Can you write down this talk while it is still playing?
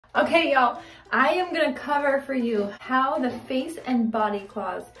Okay, y'all, I am gonna cover for you how the face and body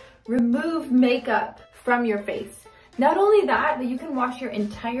cloths remove makeup from your face. Not only that, but you can wash your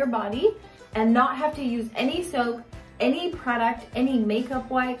entire body and not have to use any soap, any product, any makeup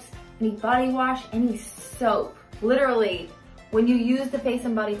wipes, any body wash, any soap. Literally, when you use the face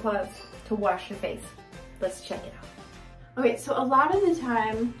and body cloths to wash your face. Let's check it out. Okay, so a lot of the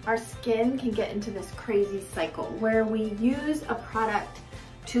time, our skin can get into this crazy cycle where we use a product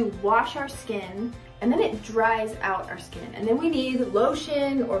to wash our skin and then it dries out our skin. And then we need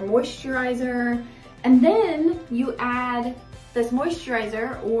lotion or moisturizer. And then you add this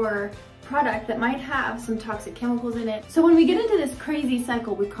moisturizer or product that might have some toxic chemicals in it. So when we get into this crazy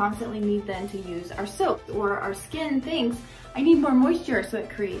cycle, we constantly need then to use our soap, or our skin thinks, I need more moisture, so it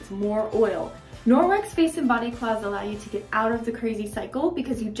creates more oil. Norwex Face and Body Cloths allow you to get out of the crazy cycle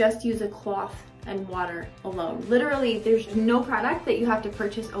because you just use a cloth and water alone. Literally, there's no product that you have to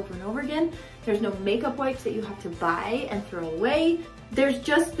purchase over and over again. There's no makeup wipes that you have to buy and throw away. There's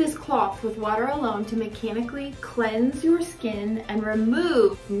just this cloth with water alone to mechanically cleanse your skin and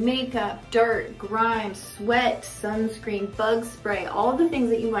remove makeup, dirt, grime, sweat, sunscreen, bug spray, all the things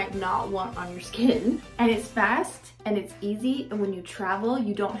that you might not want on your skin. And it's fast and it's easy, and when you travel,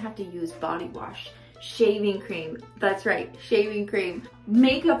 you don't have to use body wash. Shaving cream, that's right, shaving cream,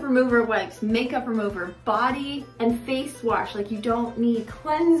 makeup remover wipes, makeup remover, body and face wash. Like, you don't need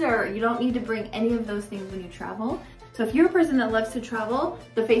cleanser. You don't need to bring any of those things when you travel. So if you're a person that loves to travel,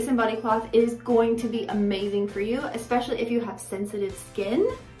 the face and body cloth is going to be amazing for you, especially if you have sensitive skin.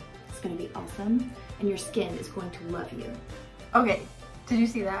 It's gonna be awesome, and your skin is going to love you. Okay, did you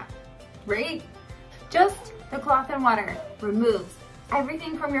see that? Right? Just the cloth and water removes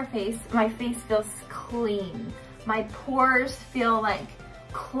everything from your face. My face feels clean. My pores feel like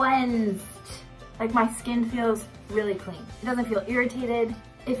cleansed. Like, my skin feels really clean. It doesn't feel irritated.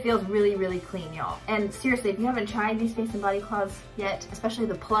 It feels really, really clean, y'all. And seriously, if you haven't tried these face and body cloths yet, especially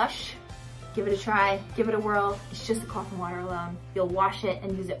the plush, give it a try, give it a whirl. It's just the cloth and water alone. You'll wash it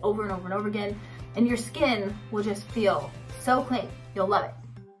and use it over and over and over again, and your skin will just feel so clean. You'll love it.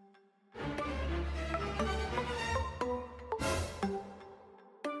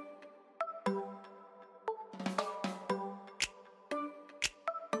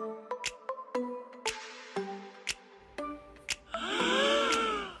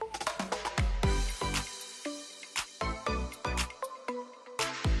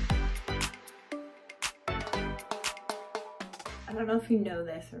 I don't know if you know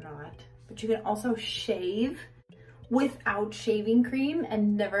this or not, but you can also shave without shaving cream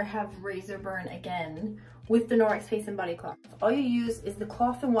and never have razor burn again with the Norwex Face and Body Cloth. All you use is the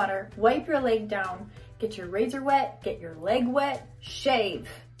cloth and water, wipe your leg down, get your razor wet, get your leg wet, shave.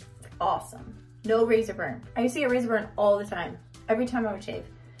 It's awesome. No razor burn. I used to get razor burn all the time, every time I would shave.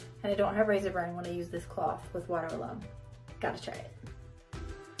 And I don't have razor burn when I use this cloth with water alone. Gotta try it.